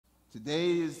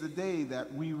Today is the day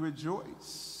that we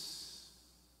rejoice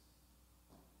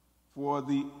for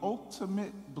the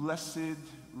ultimate blessed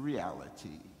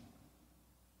reality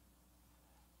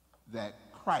that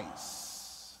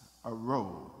Christ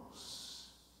arose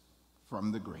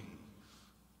from the grave.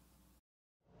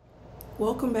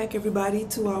 Welcome back, everybody,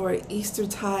 to our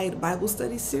Eastertide Bible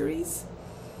study series.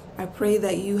 I pray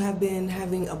that you have been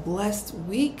having a blessed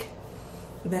week,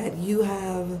 that you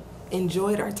have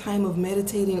enjoyed our time of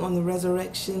meditating on the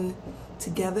resurrection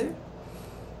together.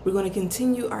 We're going to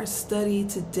continue our study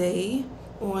today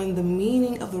on the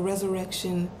meaning of the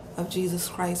resurrection of Jesus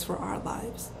Christ for our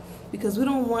lives, because we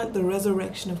don't want the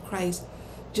resurrection of Christ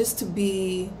just to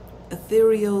be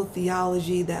ethereal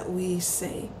theology that we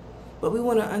say, but we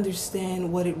want to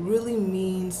understand what it really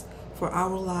means for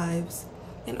our lives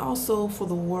and also for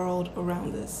the world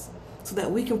around us, so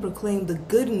that we can proclaim the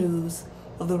good news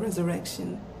of the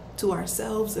resurrection to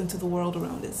ourselves and to the world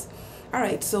around us. All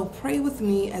right, so pray with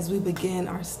me as we begin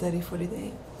our study for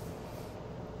today.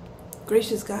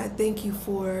 Gracious God, thank you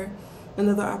for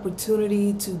another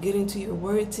opportunity to get into your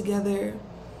word together.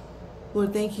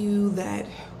 Lord, thank you that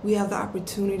we have the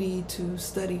opportunity to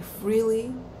study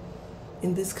freely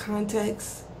in this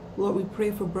context. Lord, we pray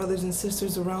for brothers and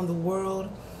sisters around the world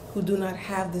who do not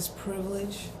have this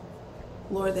privilege.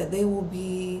 Lord, that they will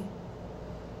be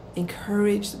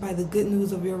encouraged by the good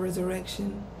news of your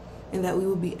resurrection, and that we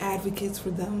will be advocates for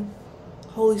them.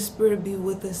 Holy Spirit, be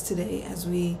with us today as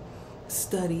we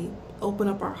study. Open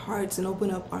up our hearts and open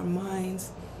up our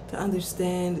minds to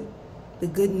understand the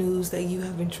good news that you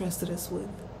have entrusted us with.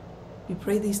 We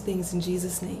pray these things in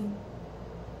Jesus' name.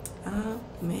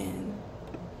 Amen.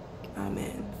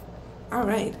 Amen. All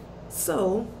right,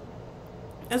 so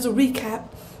as a recap,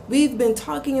 we've been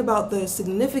talking about the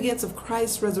significance of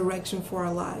Christ's resurrection for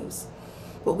our lives.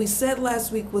 What we said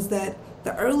last week was that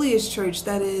the earliest church,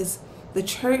 that is, the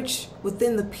church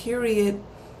within the period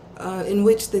in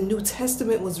which the New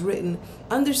Testament was written,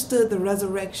 understood the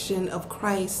resurrection of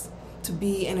Christ to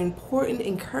be an important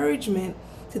encouragement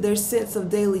to their sense of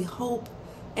daily hope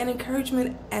and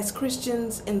encouragement as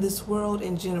Christians in this world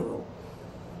in general.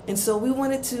 And so we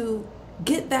wanted to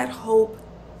get that hope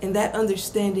and that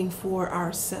understanding for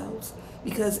ourselves,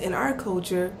 because in our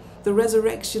culture, the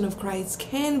resurrection of Christ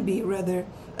can be rather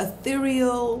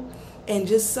ethereal and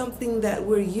just something that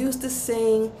we're used to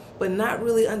saying, but not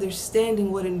really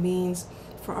understanding what it means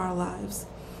for our lives.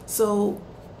 So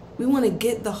we want to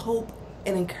get the hope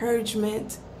and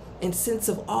encouragement and sense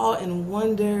of awe and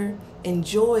wonder and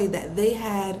joy that they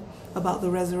had about the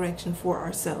resurrection for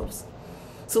ourselves.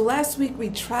 So last week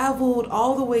we traveled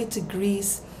all the way to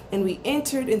Greece and we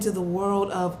entered into the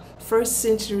world of first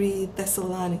century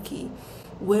Thessaloniki,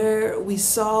 where we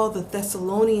saw the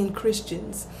Thessalonian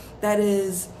Christians, that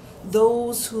is,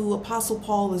 those who Apostle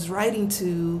Paul is writing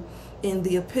to in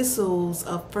the epistles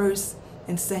of 1st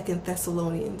and 2nd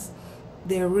Thessalonians.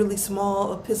 They're really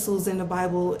small epistles in the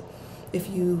Bible. If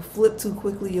you flip too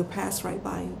quickly, you'll pass right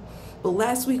by them. But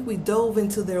last week we dove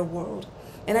into their world.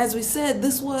 And as we said,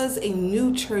 this was a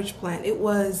new church plant. It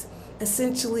was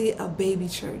essentially a baby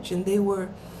church, and they were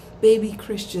baby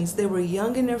Christians. They were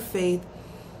young in their faith,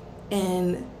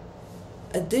 and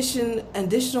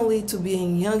additionally to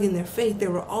being young in their faith, they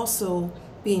were also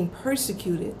being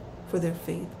persecuted for their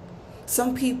faith.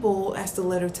 Some people, as the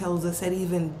letter tells us, had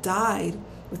even died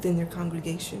within their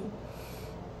congregation.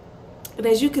 And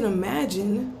as you can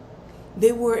imagine,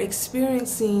 they were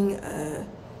experiencing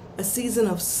a season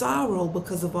of sorrow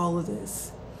because of all of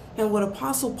this. And what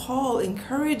Apostle Paul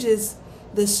encourages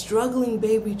this struggling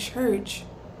baby church,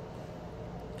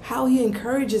 how he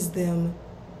encourages them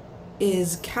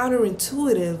is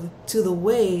counterintuitive to the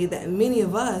way that many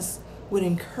of us would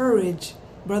encourage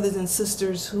brothers and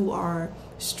sisters who are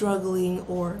struggling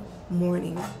or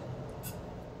mourning.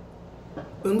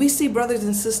 When we see brothers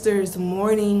and sisters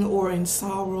mourning or in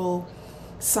sorrow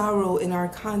in our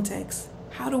context,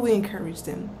 how do we encourage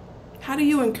them? How do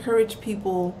you encourage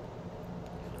people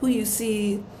who you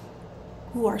see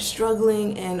who are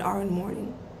struggling and are in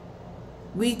mourning?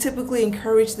 We typically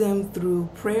encourage them through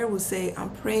prayer. We'll say, I'm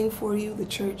praying for you. The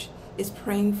church is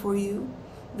praying for you.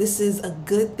 This is a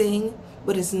good thing,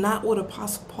 but it's not what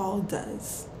Apostle Paul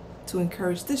does to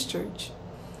encourage this church.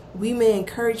 We may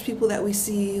encourage people that we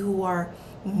see who are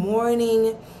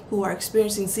mourning, who are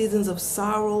experiencing seasons of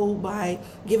sorrow, by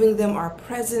giving them our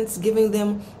presence, giving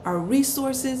them our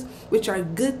resources, which are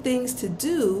good things to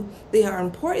do. They are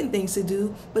important things to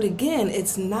do. But again,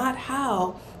 it's not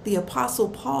how the Apostle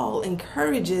Paul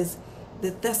encourages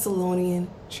the Thessalonian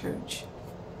church.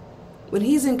 When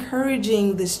he's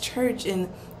encouraging this church in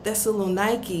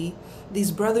Thessaloniki, these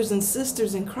brothers and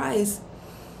sisters in Christ,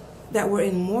 that were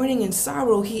in mourning and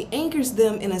sorrow, he anchors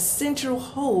them in a central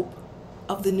hope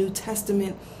of the New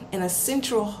Testament and a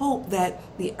central hope that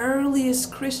the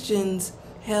earliest Christians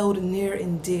held near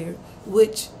and dear,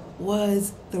 which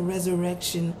was the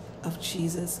resurrection of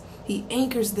Jesus. He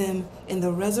anchors them in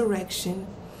the resurrection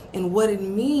and what it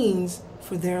means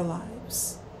for their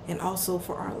lives and also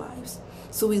for our lives.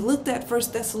 So we looked at 1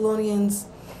 Thessalonians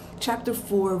chapter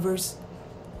 4,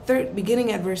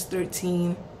 beginning at verse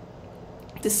 13,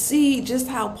 to see just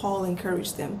how Paul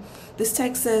encouraged them. This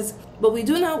text says, "But we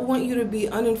do not want you to be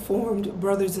uninformed,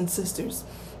 brothers and sisters,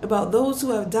 about those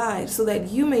who have died, so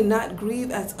that you may not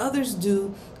grieve as others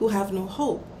do who have no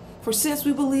hope. For since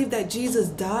we believe that Jesus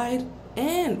died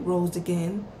and rose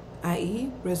again,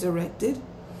 i.e., resurrected,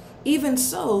 even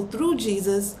so, through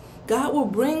Jesus, God will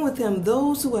bring with him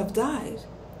those who have died.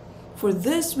 For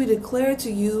this we declare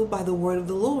to you by the word of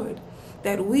the Lord,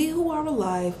 that we who are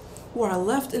alive, who are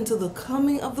left until the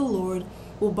coming of the Lord,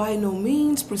 will by no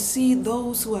means precede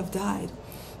those who have died.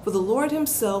 For the Lord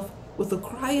himself, with a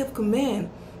cry of command,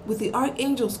 with the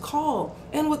archangel's call,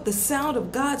 and with the sound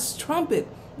of God's trumpet,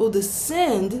 will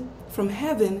descend from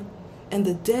heaven, and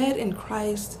the dead in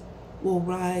Christ will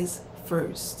rise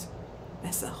first."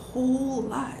 That's a whole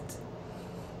lot.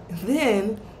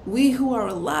 Then we who are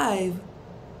alive,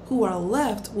 who are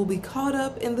left, will be caught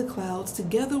up in the clouds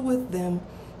together with them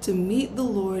to meet the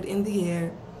Lord in the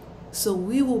air. So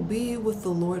we will be with the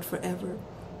Lord forever.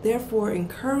 Therefore,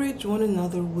 encourage one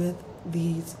another with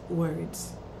these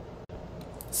words.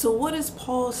 So what is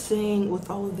Paul saying with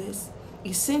all of this?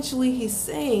 Essentially, he's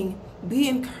saying, be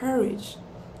encouraged,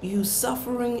 you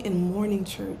suffering and mourning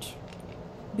church.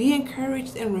 Be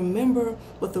encouraged and remember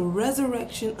what the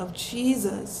resurrection of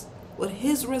Jesus, what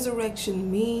his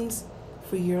resurrection means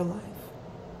for your life.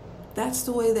 That's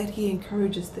the way that he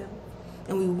encourages them.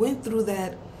 And we went through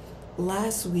that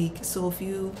last week. So if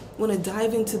you want to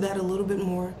dive into that a little bit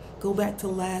more, go back to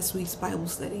last week's Bible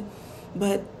study.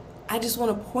 But I just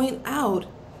want to point out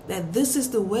that this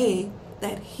is the way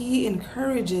that he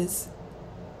encourages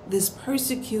this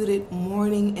persecuted,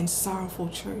 mourning, and sorrowful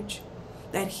church.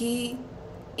 That he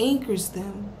anchors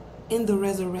them in the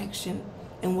resurrection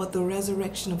and what the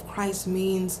resurrection of Christ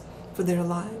means for their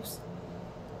lives.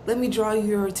 Let me draw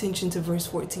your attention to verse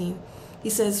 14. He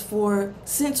says, "For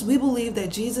since we believe that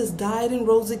Jesus died and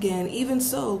rose again, even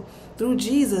so, through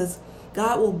Jesus,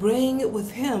 God will bring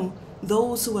with him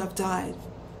those who have died."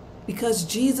 Because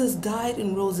Jesus died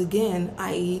and rose again,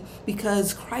 i.e.,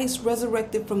 because Christ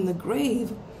resurrected from the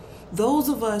grave, those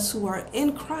of us who are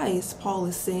in Christ, Paul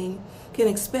is saying, can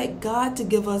expect God to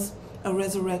give us a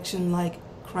resurrection like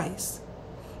Christ.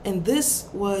 And this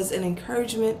was an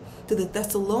encouragement to the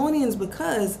Thessalonians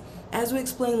because, as we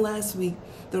explained last week,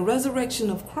 the resurrection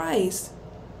of Christ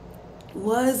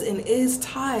was and is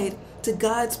tied to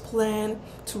God's plan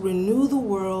to renew the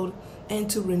world and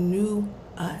to renew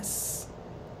us.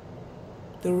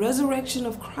 The resurrection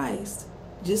of Christ,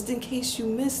 just in case you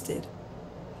missed it,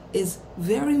 is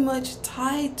very much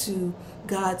tied to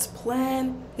God's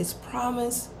plan, his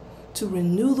promise to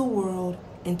renew the world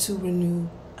and to renew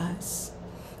us.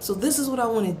 So this is what I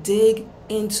want to dig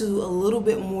into a little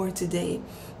bit more today.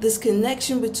 This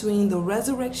connection between the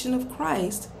resurrection of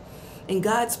Christ and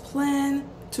God's plan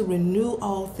to renew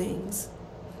all things.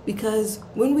 Because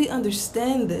when we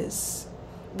understand this,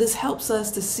 this helps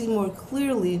us to see more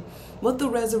clearly what the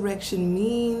resurrection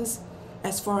means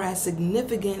as far as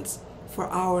significance for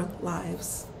our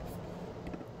lives.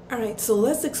 All right, so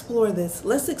let's explore this.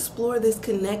 Let's explore this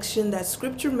connection that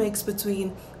Scripture makes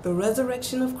between the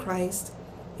resurrection of Christ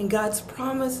and God's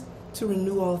promise to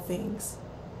renew all things.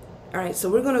 All right, so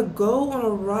we're going to go on a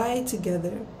ride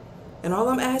together. And all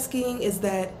I'm asking is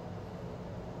that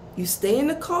you stay in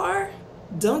the car,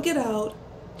 don't get out,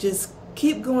 just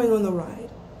keep going on the ride.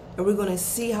 And we're going to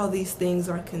see how these things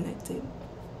are connected.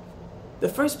 The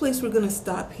first place we're going to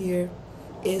stop here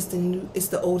is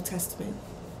the Old Testament.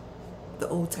 The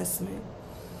Old Testament.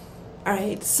 All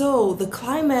right, so the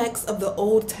climax of the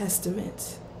Old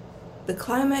Testament, the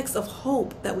climax of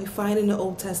hope that we find in the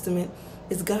Old Testament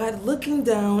is God looking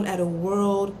down at a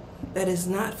world that is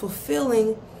not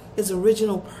fulfilling his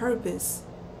original purpose.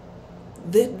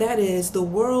 That is, the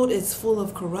world is full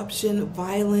of corruption,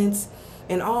 violence,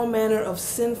 and all manner of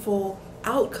sinful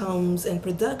outcomes and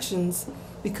productions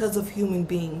because of human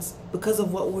beings, because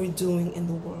of what we're doing in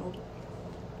the world.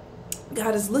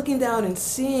 God is looking down and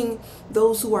seeing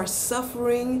those who are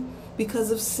suffering because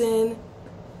of sin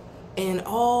and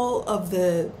all of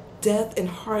the death and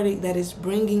heartache that is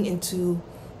bringing into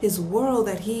his world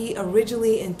that he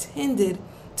originally intended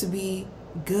to be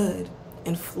good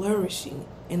and flourishing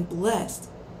and blessed.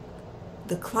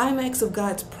 the climax of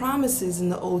God's promises in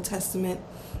the Old Testament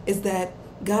is that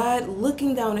God,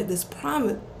 looking down at this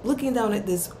problem,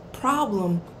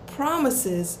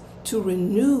 promises to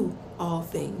renew all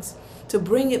things, to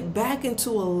bring it back into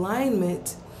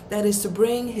alignment. That is, to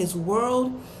bring his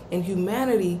world and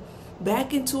humanity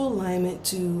back into alignment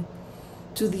to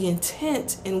the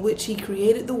intent in which he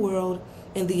created the world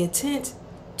and the intent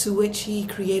to which he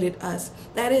created us.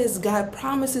 That is, God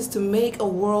promises to make a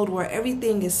world where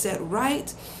everything is set right,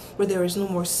 where there is no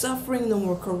more suffering, no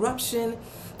more corruption,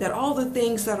 that all the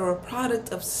things that are a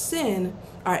product of sin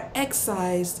are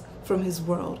excised from his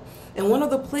world. And one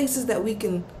of the places that we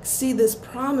can see this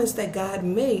promise that God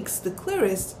makes the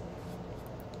clearest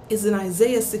is in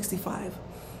Isaiah 65.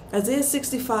 Isaiah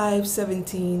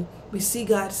 65:17, we see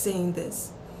God saying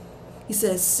this. He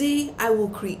says, "See, I will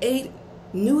create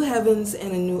new heavens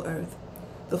and a new earth.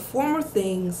 The former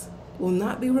things will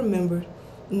not be remembered,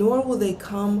 nor will they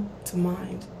come to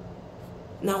mind."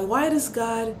 Now, why does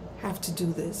God have to do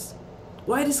this?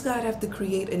 Why does God have to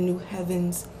create a new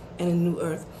heavens and a new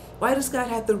earth? Why does God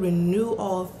have to renew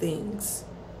all things?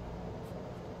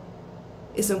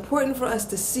 It's important for us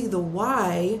to see the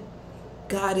why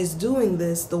God is doing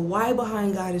this, the why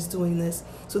behind God is doing this,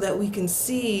 so that we can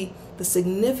see the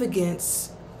significance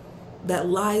that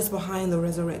lies behind the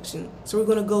resurrection. So we're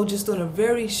going to go just on a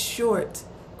very short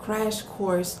crash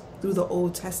course through the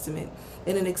Old Testament,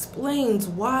 and it explains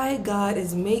why God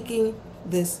is making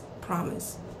this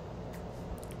promise.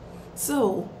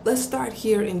 So let's start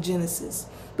here in Genesis.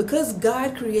 Because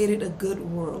God created a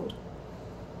good world,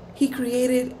 he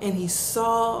created and he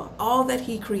saw all that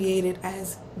he created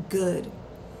as good.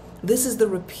 This is the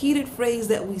repeated phrase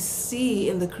that we see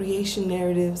in the creation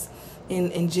narratives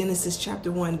in Genesis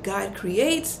chapter 1. God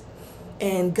creates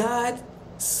and God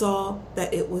saw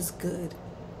that it was good.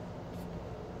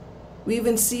 We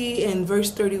even see in verse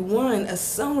 31 a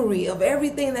summary of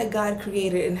everything that God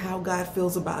created and how God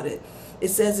feels about it. It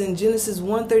says in Genesis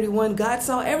 1:31, God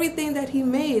saw everything that he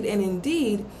made, and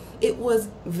indeed it was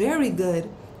very good.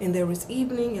 And there was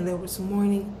evening and there was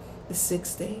morning, the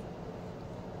sixth day.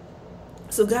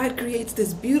 So God creates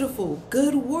this beautiful,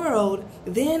 good world,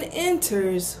 then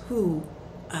enters who?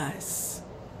 Us.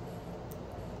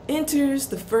 Enters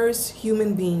the first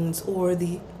human beings, or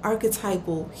the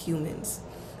archetypal humans.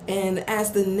 And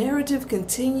as the narrative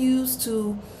continues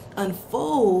to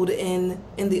unfold in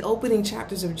the opening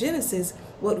chapters of Genesis,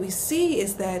 what we see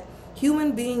is that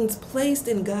human beings placed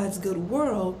in God's good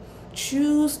world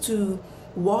choose to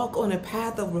walk on a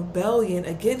path of rebellion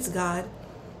against God.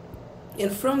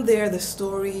 And from there, the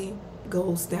story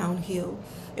goes downhill.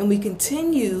 And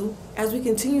as we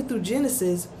continue through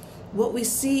Genesis, what we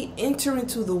see enter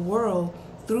into the world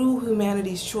through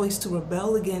humanity's choice to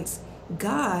rebel against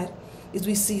God is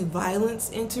we see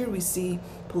violence enter, we see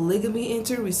polygamy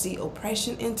enter, we see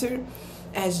oppression enter.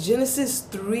 As Genesis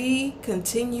 3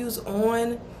 continues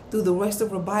on through the rest of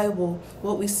the Bible,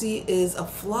 what we see is a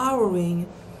flowering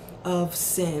of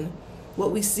sin.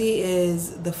 What we see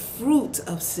is the fruit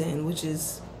of sin, which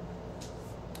is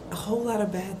a whole lot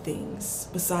of bad things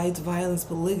besides violence,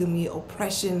 polygamy,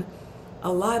 oppression,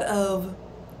 a lot of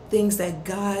things that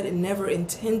God never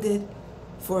intended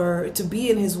to be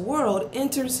in his world,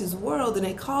 enters his world, and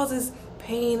it causes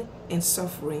pain and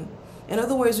suffering. In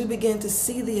other words, we begin to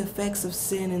see the effects of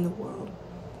sin in the world.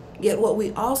 Yet what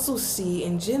we also see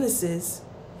in Genesis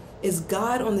is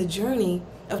God on the journey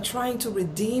of trying to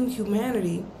redeem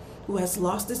humanity who has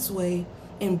lost its way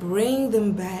and bring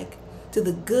them back to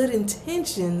the good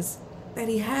intentions that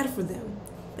he had for them,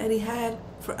 that he had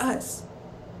for us.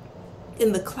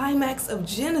 In the climax of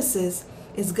Genesis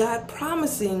is God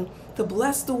promising to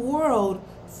bless the world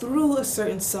through a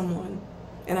certain someone.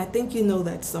 And I think you know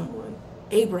that someone,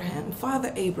 Abraham,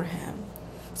 Father Abraham.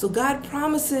 So God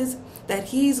promises that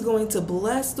he's going to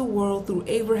bless the world through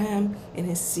Abraham and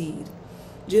his seed.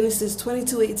 Genesis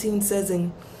 22:18 says,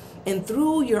 and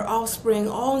through your offspring,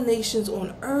 all nations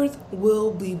on earth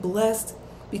will be blessed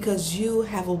because you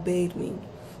have obeyed me.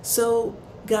 So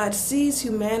God sees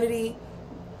humanity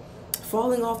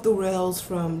falling off the rails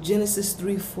from Genesis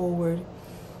 3 forward.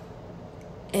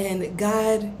 And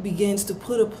God begins to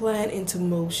put a plan into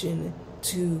motion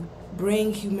to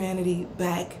bring humanity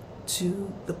back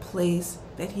to the place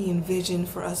that he envisioned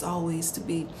for us always to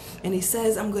be. And he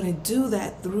says, I'm going to do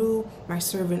that through my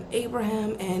servant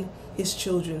Abraham and his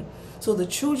children. So the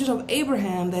children of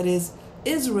Abraham, that is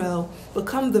Israel,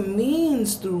 become the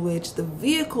means through which, the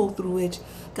vehicle through which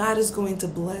God is going to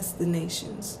bless the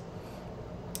nations.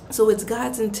 So it's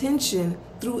God's intention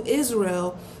through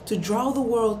Israel to draw the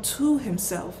world to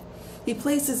himself. He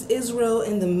places Israel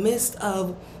in the midst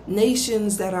of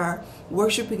nations that are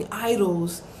worshiping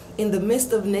idols, in the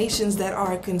midst of nations that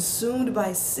are consumed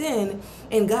by sin,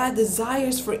 and God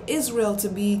desires for Israel to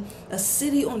be a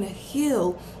city on a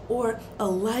hill or a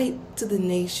light to the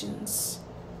nations.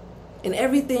 And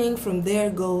everything from there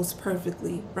goes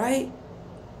perfectly, right?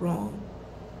 Wrong.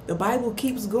 The Bible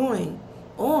keeps going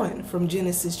on from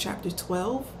Genesis chapter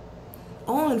 12,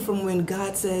 on from when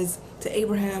God says to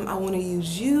Abraham, I want to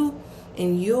use you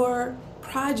and your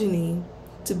progeny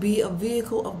to be a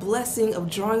vehicle of blessing, of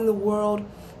drawing the world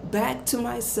back to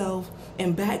myself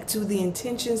and back to the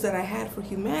intentions that I had for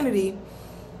humanity.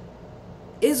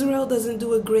 Israel doesn't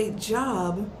do a great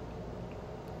job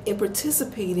in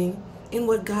participating in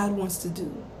what God wants to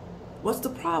do. What's the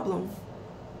problem?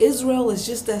 Israel is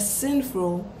just as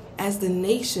sinful as the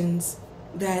nations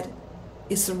that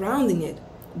is surrounding it.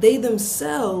 They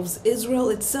themselves, Israel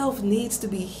itself, needs to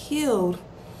be healed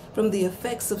from the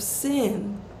effects of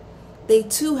sin. They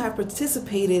too have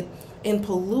participated in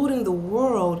polluting the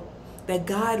world that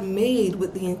God made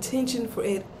with the intention for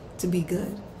it to be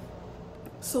good.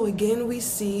 So again, we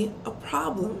see a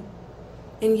problem.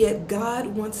 And yet God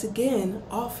once again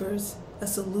offers a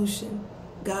solution.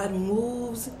 God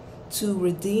moves to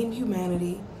redeem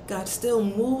humanity. God still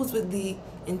moves with the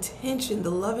intention, the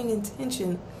loving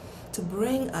intention, to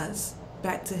bring us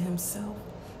back to himself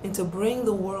and to bring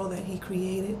the world that he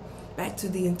created back to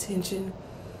the intention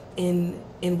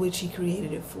in which he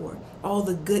created it for. All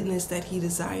the goodness that he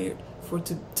desired for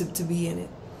to be in it.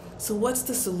 So what's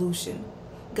the solution?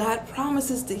 God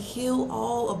promises to heal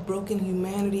all of broken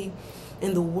humanity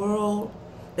in the world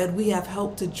that we have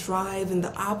helped to drive in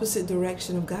the opposite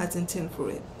direction of God's intent for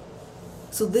it.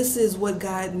 So this is what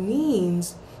God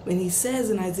means when he says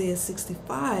in Isaiah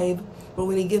 65, or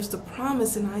when he gives the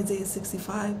promise in Isaiah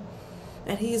 65,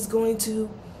 that he is going to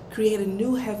create a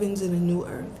new heavens and a new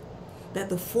earth, that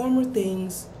the former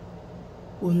things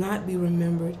will not be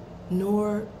remembered,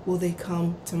 nor will they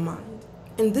come to mind.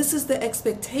 And this is the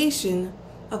expectation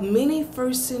of many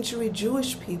first century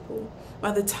Jewish people.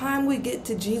 By the time we get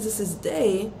to Jesus'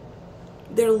 day,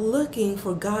 they're looking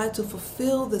for God to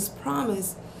fulfill this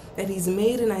promise that he's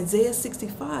made in Isaiah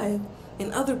 65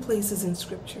 and other places in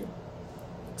Scripture.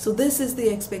 So this is the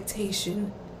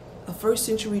expectation of first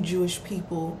century Jewish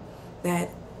people that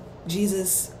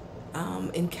Jesus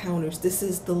encounters. This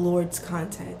is the Lord's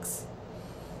context.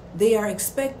 They are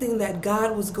expecting that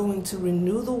God was going to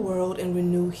renew the world and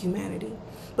renew humanity.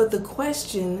 But the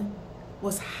question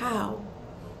was how?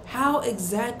 How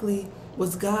exactly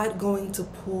was God going to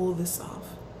pull this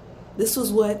off? This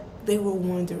was what they were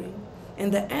wondering.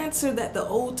 And the answer that the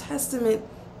Old Testament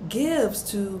gives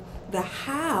to the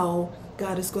how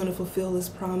God is going to fulfill this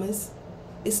promise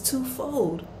is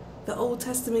twofold. The Old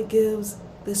Testament gives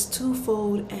this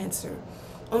twofold answer.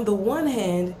 On the one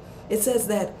hand, it says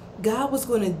that God was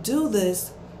going to do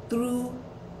this through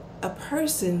a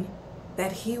person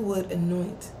that he would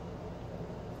anoint.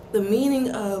 The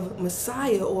meaning of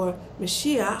Messiah or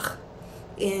Mashiach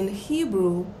in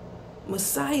Hebrew,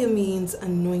 Messiah means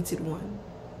anointed one.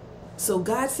 So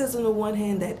God says on the one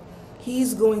hand that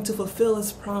he's going to fulfill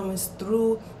his promise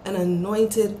through an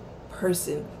anointed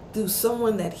person, through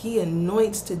someone that he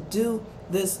anoints to do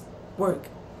this work.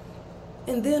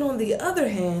 And then on the other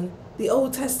hand, the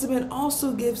Old Testament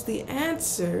also gives the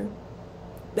answer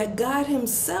that God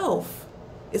himself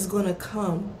is going to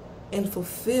come and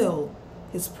fulfill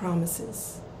his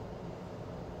promises.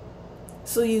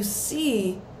 So you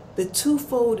see the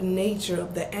twofold nature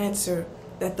of the answer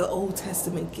that the Old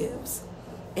Testament gives.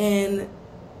 And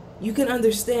you can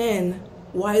understand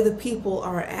why the people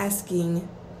are asking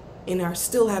and are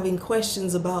still having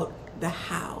questions about the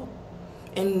how.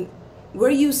 And where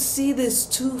you see this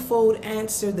twofold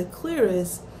answer the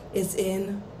clearest is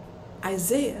in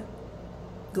Isaiah.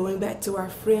 Going back to our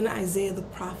friend Isaiah the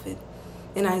prophet.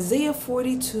 In Isaiah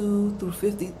 42 through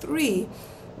 53,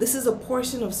 this is a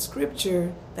portion of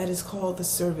scripture that is called the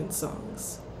servant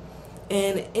songs.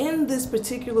 And in this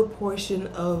particular portion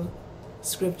of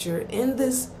scripture, in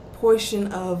this portion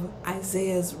of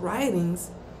Isaiah's writings,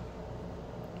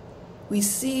 we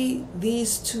see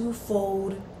this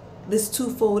twofold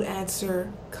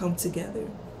answer come together.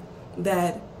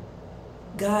 That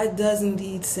God does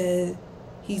indeed say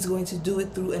he's going to do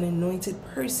it through an anointed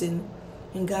person,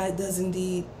 and God does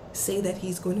indeed say that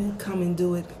he's going to come and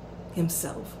do it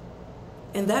himself.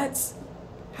 And that's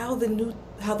how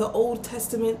the Old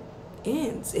Testament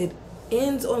ends. It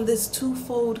ends on this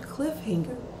twofold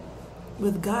cliffhanger,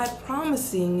 with God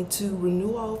promising to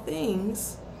renew all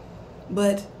things,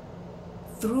 but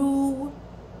through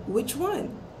which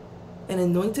one? An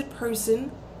anointed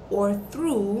person, or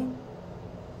through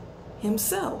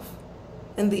himself?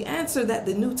 And the answer that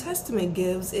the New Testament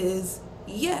gives is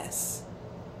yes.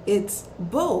 It's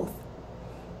both.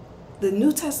 The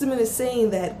New Testament is saying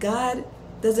that God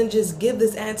doesn't just give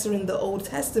this answer in the Old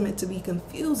Testament to be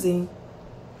confusing,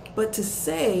 but to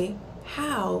say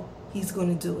how he's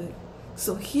going to do it.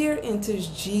 So here enters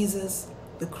Jesus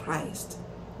the Christ,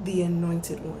 the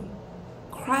Anointed One.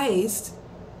 Christ,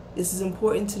 this is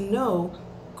important to know,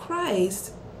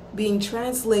 Christ being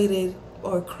translated,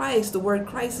 or Christ, the word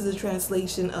Christ is a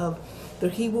translation of the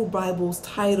Hebrew Bible's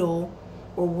title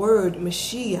or word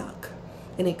Mashiach,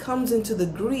 and it comes into the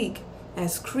Greek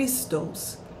as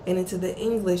Christos and into the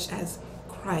English as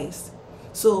Christ.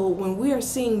 So when we are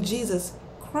seeing Jesus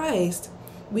Christ,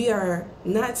 we are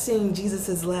not saying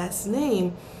Jesus' last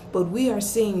name, but we are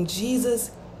saying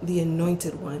Jesus the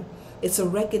Anointed One. It's a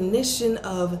recognition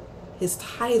of his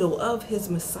title, of his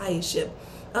messiahship,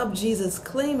 of Jesus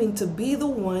claiming to be the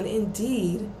one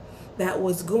indeed that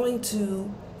was going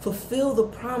to fulfill the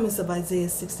promise of Isaiah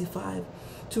 65,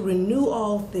 to renew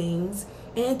all things,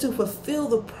 and to fulfill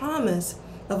the promise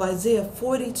of Isaiah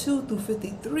 42 through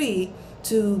 53,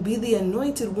 to be the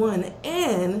Anointed One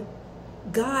and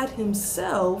God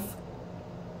himself,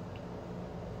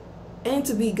 and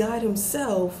to be God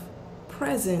himself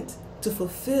present to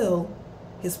fulfill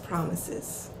his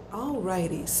promises.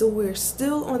 Alrighty, so we're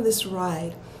still on this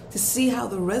ride to see how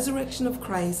the resurrection of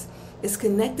Christ is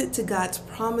connected to God's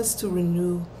promise to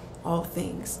renew all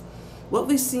things. What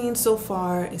we've seen so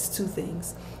far is two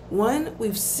things. One,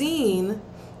 we've seen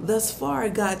thus far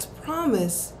God's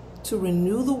promise to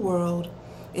renew the world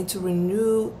and to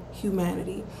renew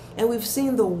humanity. And we've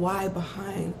seen the why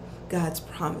behind God's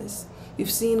promise.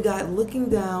 We've seen God looking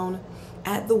down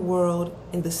at the world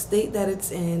in the state that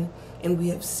it's in, and we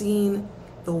have seen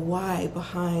the why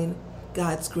behind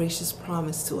God's gracious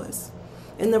promise to us.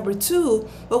 And number two,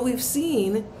 what we've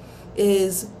seen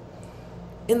is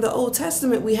in the Old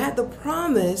Testament, we had the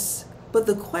promise, but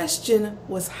the question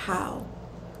was how.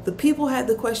 The people had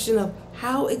the question of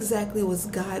how exactly was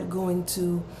God going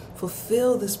to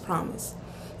fulfill this promise.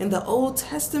 In the Old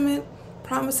Testament,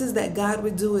 promises that God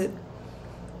would do it.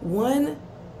 One,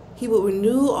 he would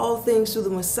renew all things through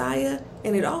the Messiah.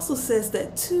 And it also says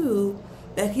that two,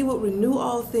 that he would renew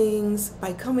all things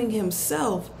by coming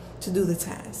himself to do the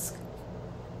task.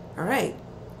 All right,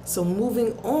 so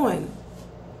moving on.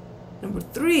 Number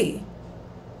three,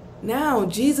 now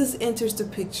Jesus enters the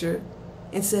picture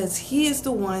and says he is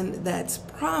the one that's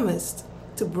promised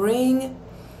to bring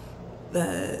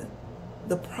the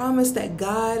promise that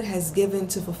God has given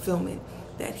to fulfillment,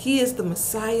 that he is the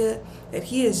Messiah, that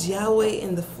he is Yahweh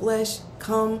in the flesh,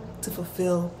 come to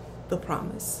fulfill the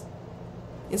promise.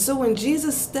 And so when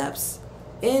Jesus steps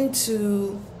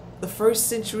into the first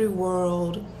century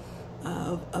world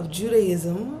of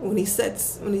Judaism, when he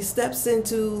steps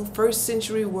into first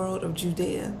century world of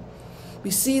Judea,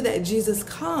 we see that Jesus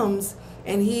comes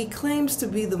and he claims to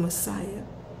be the Messiah.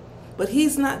 But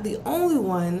he's not the only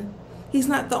one. He's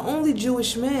not the only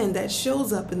Jewish man that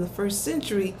shows up in the first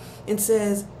century and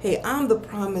says, hey, I'm the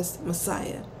promised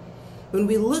Messiah. When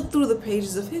we look through the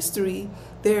pages of history,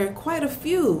 there are quite a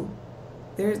few,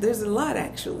 there's a lot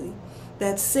actually,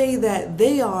 that say that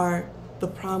they are the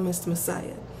promised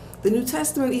Messiah. The New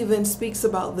Testament even speaks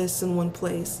about this in one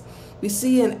place. We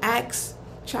see in Acts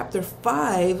chapter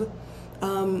 5,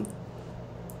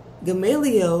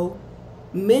 Gamaliel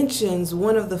mentions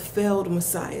one of the failed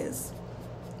messiahs.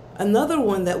 Another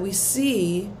one that we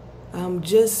see I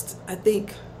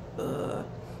think a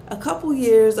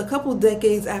couple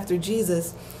decades after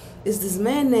Jesus is this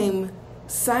man named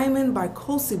Simon Bar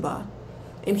Kokhba,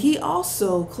 and he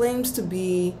also claims to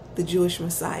be the Jewish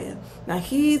Messiah. Now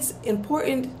he's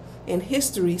important in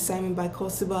history, Simon Bar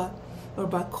Kokhba, or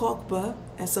Bar Kokhba,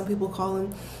 as some people call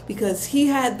him, because he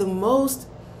had the most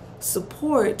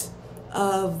support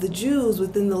of the Jews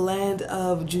within the land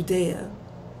of Judea.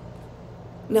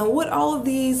 Now, what all of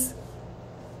these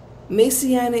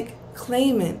messianic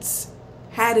claimants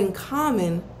had in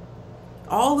common,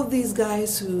 all of these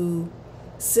guys who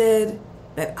said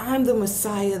that I'm the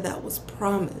Messiah that was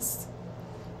promised,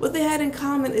 what they had in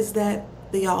common is that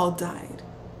they all died,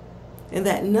 and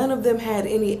that none of them had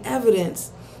any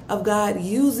evidence of God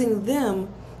using them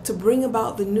to bring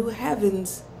about the new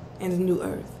heavens and the new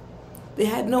earth. They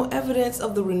had no evidence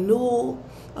of the renewal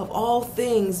of all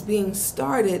things being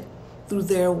started through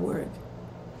their work.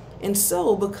 And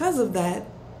so, because of that,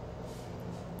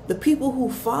 the people who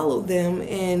followed them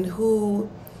and who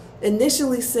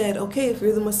initially said, okay, if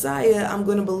you're the Messiah, I'm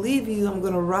going to believe you, I'm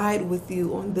going to ride with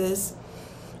you on this,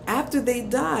 after they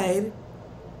died,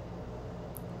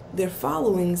 their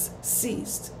followings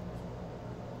ceased.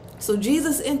 So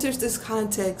Jesus enters this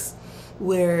context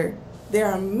where there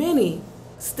are many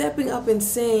stepping up and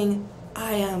saying,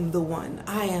 I am the one,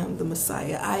 I am the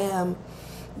Messiah, I am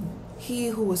he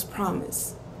who was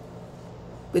promised.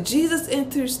 But Jesus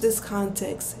enters this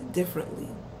context differently.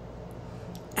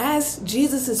 As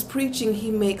Jesus is preaching, he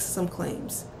makes some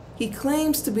claims. He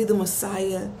claims to be the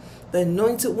Messiah, the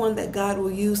anointed one that God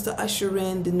will use to usher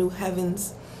in the new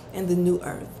heavens and the new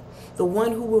earth, the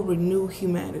one who will renew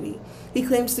humanity. He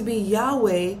claims to be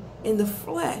Yahweh in the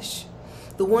flesh,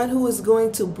 the one who is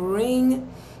going to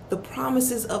bring the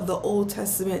promises of the Old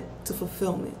Testament to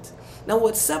fulfillment. Now,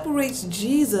 what separates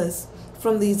Jesus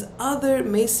from these other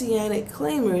messianic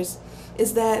claimers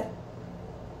is that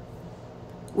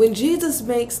when Jesus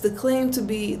makes the claim to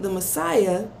be the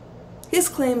Messiah, his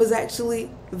claim is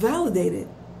actually validated.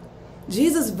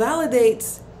 Jesus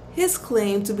validates his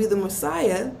claim to be the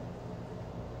Messiah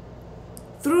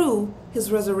through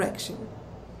his resurrection.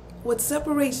 What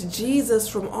separates Jesus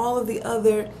from all of the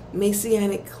other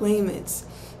messianic claimants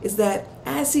is that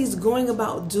as he's going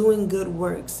about doing good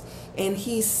works, and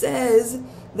he says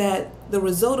that the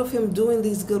result of him doing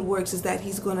these good works is that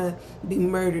he's going to be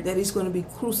murdered, that he's going to be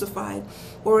crucified,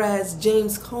 or as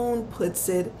James Cone puts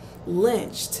it,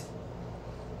 lynched.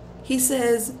 He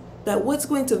says that what's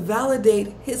going to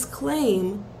validate his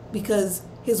claim, because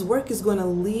his work is going to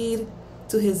lead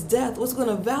to his death, what's going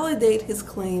to validate his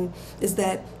claim is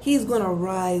that he's going to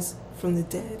rise from the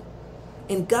dead.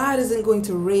 And God isn't going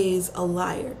to raise a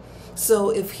liar. So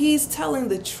if he's telling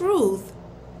the truth,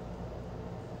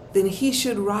 then he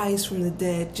should rise from the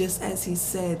dead just as he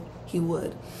said he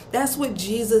would. That's what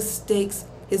Jesus stakes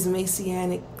his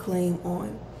messianic claim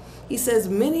on. He says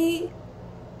he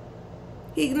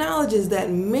acknowledges that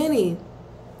many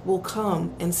will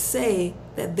come and say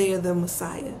that they are the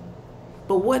Messiah.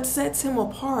 But what sets him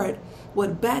apart,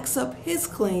 what backs up his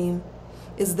claim,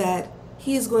 is that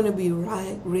he is going to be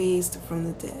raised from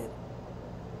the dead.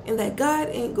 And that God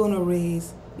ain't going to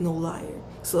raise no liar.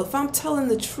 So if I'm telling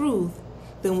the truth,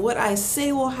 then what I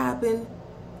say will happen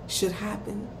should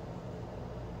happen.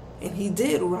 And he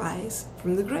did rise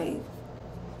from the grave.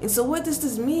 And so what does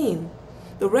this mean?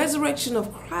 The resurrection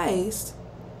of Christ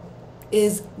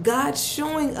is God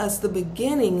showing us the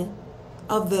beginning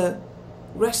of the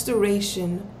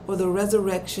restoration or the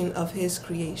resurrection of his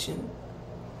creation.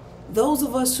 Those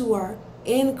of us who are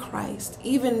in Christ,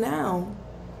 even now,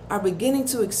 are beginning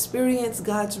to experience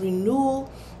God's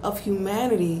renewal of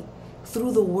humanity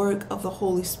through the work of the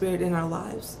Holy Spirit in our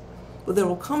lives. But there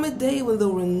will come a day when the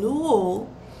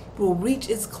renewal will reach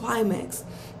its climax,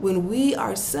 when we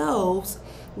ourselves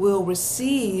will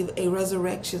receive a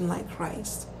resurrection like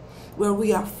Christ, where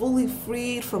we are fully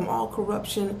freed from all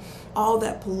corruption, all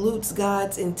that pollutes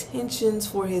God's intentions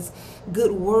for his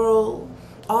good world,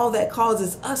 all that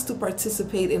causes us to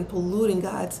participate in polluting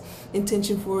God's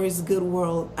intention for his good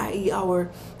world, i.e. our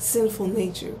sinful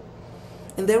nature.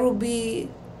 And there will be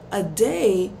a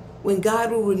day when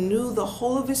God will renew the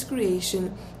whole of his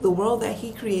creation, the world that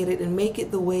he created, and make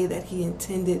it the way that he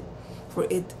intended for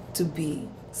it to be.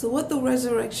 So what the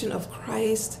resurrection of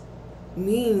Christ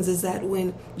means is that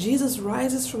when Jesus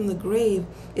rises from the grave,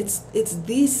 it's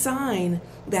the sign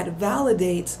that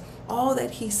validates all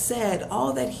that he said,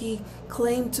 all that he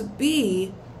claimed to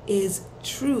be is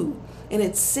true. And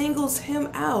it singles him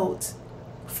out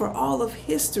for all of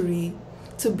history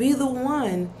to be the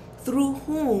one through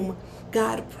whom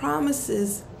God's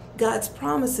promises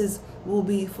will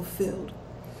be fulfilled.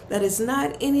 That it's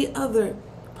not any other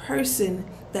person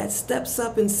that steps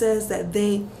up and says that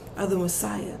they are the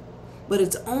Messiah, but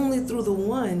it's only through the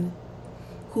one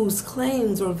whose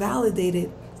claims are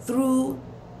validated through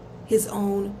his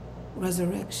own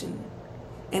resurrection.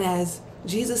 And as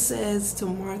Jesus says to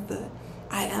Martha,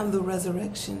 I am the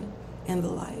resurrection and the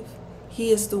life. He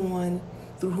is the one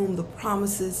through whom the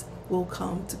promises will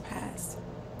come to pass.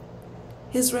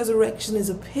 His resurrection is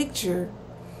a picture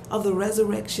of the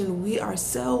resurrection we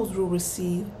ourselves will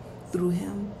receive through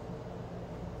him.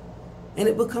 And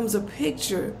it becomes a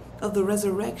picture of the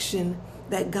resurrection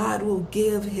that God will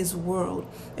give his world,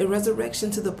 a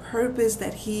resurrection to the purpose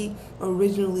that he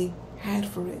originally had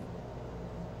for it.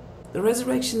 The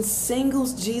resurrection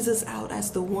singles Jesus out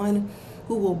as the one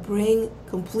who will bring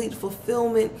complete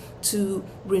fulfillment to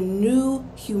renew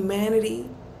humanity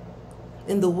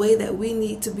in the way that we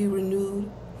need to be renewed.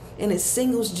 And it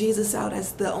singles Jesus out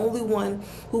as the only one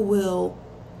who will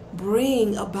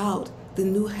bring about the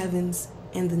new heavens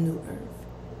and the new earth.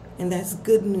 And that's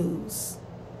good news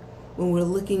when we're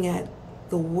looking at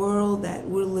the world that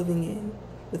we're living in,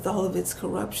 with all of its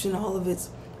corruption, all of its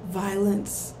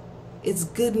violence. It's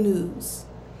good news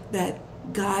that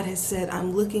God has said,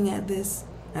 I'm looking at this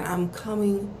and I'm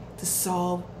coming to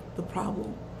solve the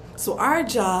problem. So our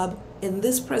job in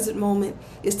this present moment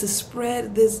is to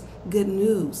spread this good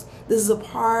news. This is a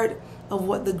part of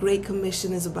what the Great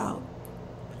Commission is about.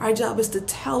 Our job is to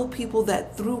tell people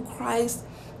that through Christ,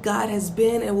 God has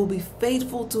been and will be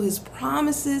faithful to his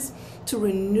promises to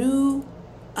renew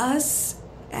us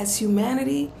as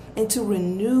humanity and to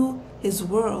renew his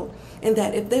world. And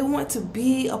that if they want to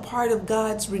be a part of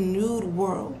God's renewed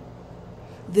world,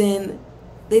 then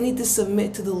they need to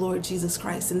submit to the Lord Jesus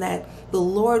Christ, and that the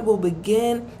Lord will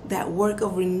begin that work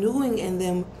of renewing in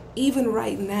them even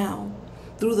right now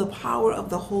through the power of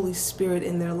the Holy Spirit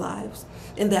in their lives.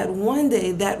 And that one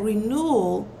day that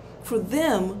renewal for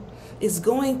them is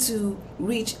going to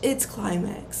reach its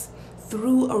climax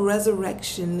through a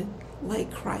resurrection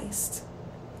like Christ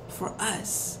for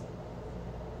us.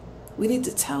 We need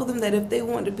to tell them that if they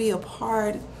want to be a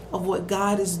part of what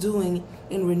God is doing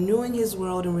in renewing his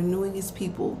world and renewing his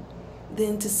people,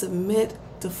 then to submit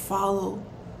to follow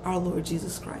our Lord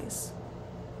Jesus Christ.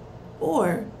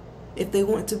 Or if they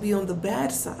want to be on the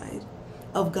bad side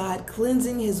of God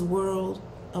cleansing his world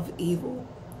of evil,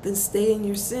 then stay in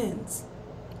your sins.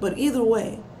 But either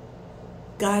way,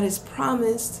 God has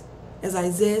promised, as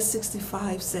Isaiah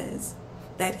 65 says,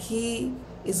 that he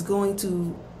is going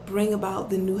to bring about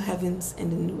the new heavens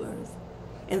and the new earth,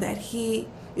 and that he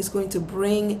is going to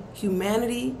bring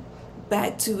humanity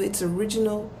back to its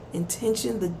original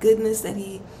intention, the goodness that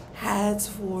he has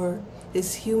for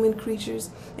his human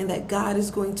creatures, and that God is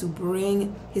going to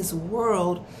bring his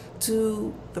world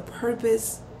to the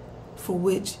purpose for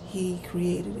which he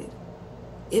created it.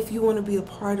 If you want to be a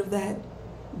part of that,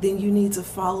 then you need to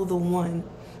follow the one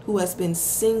who has been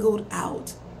singled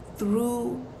out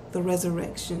through the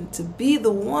resurrection to be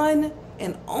the one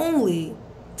and only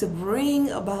to bring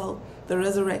about the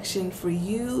resurrection for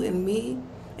you and me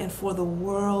and for the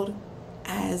world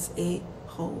as a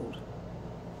whole.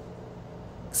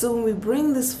 So when we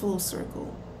bring this full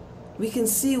circle, we can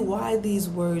see why these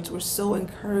words were so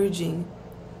encouraging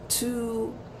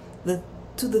to the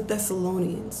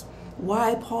Thessalonians,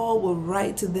 why Paul would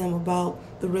write to them about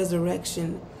the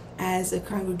resurrection as a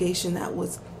congregation that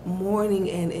was mourning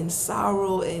and in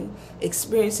sorrow and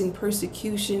experiencing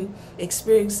persecution,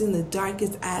 experiencing the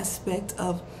darkest aspect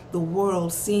of the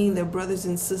world, seeing their brothers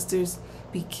and sisters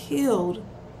be killed.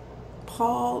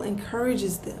 Paul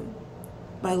encourages them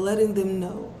by letting them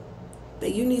know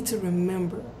that you need to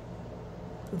remember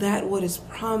that which is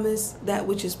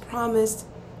promised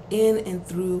in and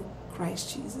through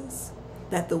Christ Jesus.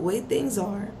 That the way things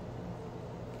are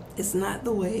is not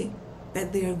the way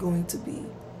that they are going to be.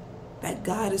 That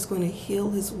God is going to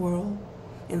heal his world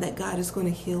and that God is going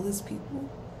to heal his people.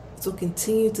 So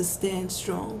continue to stand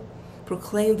strong.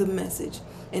 Proclaim the message.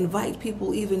 Invite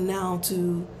people even now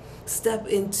to step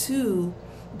into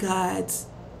God's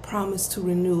promise to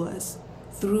renew us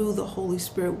through the Holy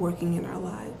Spirit working in our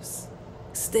lives.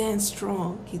 Stand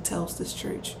strong, he tells this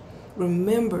church.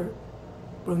 Remember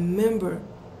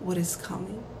what is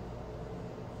coming.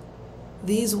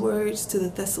 These words to the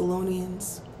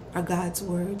Thessalonians are God's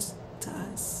words to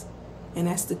us. And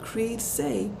as the creeds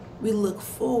say, we look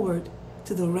forward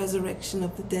to the resurrection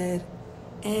of the dead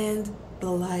and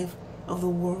the life of the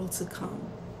world to come.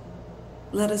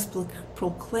 Let us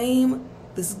proclaim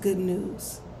this good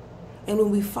news. And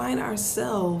when we find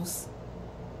ourselves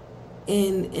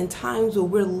in times where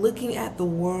we're looking at the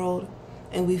world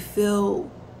and we feel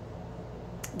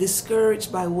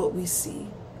discouraged by what we see,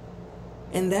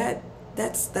 and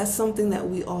that's something that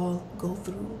we all go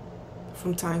through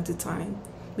from time to time.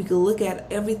 We could look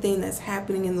at everything that's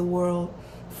happening in the world,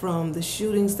 from the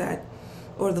shootings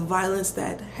or the violence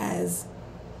that has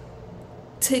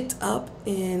ticked up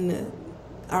in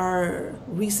our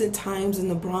recent times in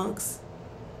the Bronx,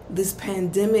 this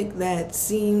pandemic that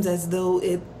seems as though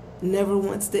it never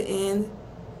wants to end,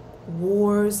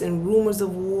 wars and rumors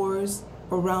of wars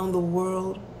around the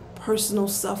world, personal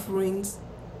sufferings.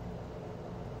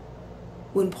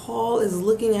 When Paul is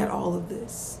looking at all of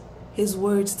this, his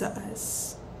words to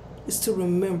us is to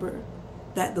remember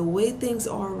that the way things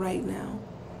are right now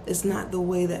is not the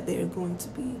way that they are going to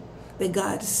be. That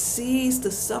God sees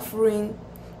the suffering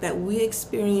that we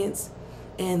experience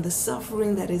and the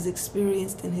suffering that is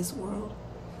experienced in his world.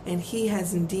 And he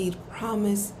has indeed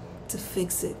promised to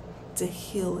fix it, to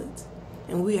heal it.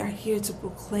 And we are here to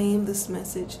proclaim this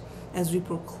message as we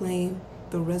proclaim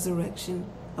the resurrection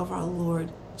of our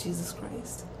Lord Jesus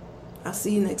Christ. I'll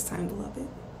see you next time, beloved.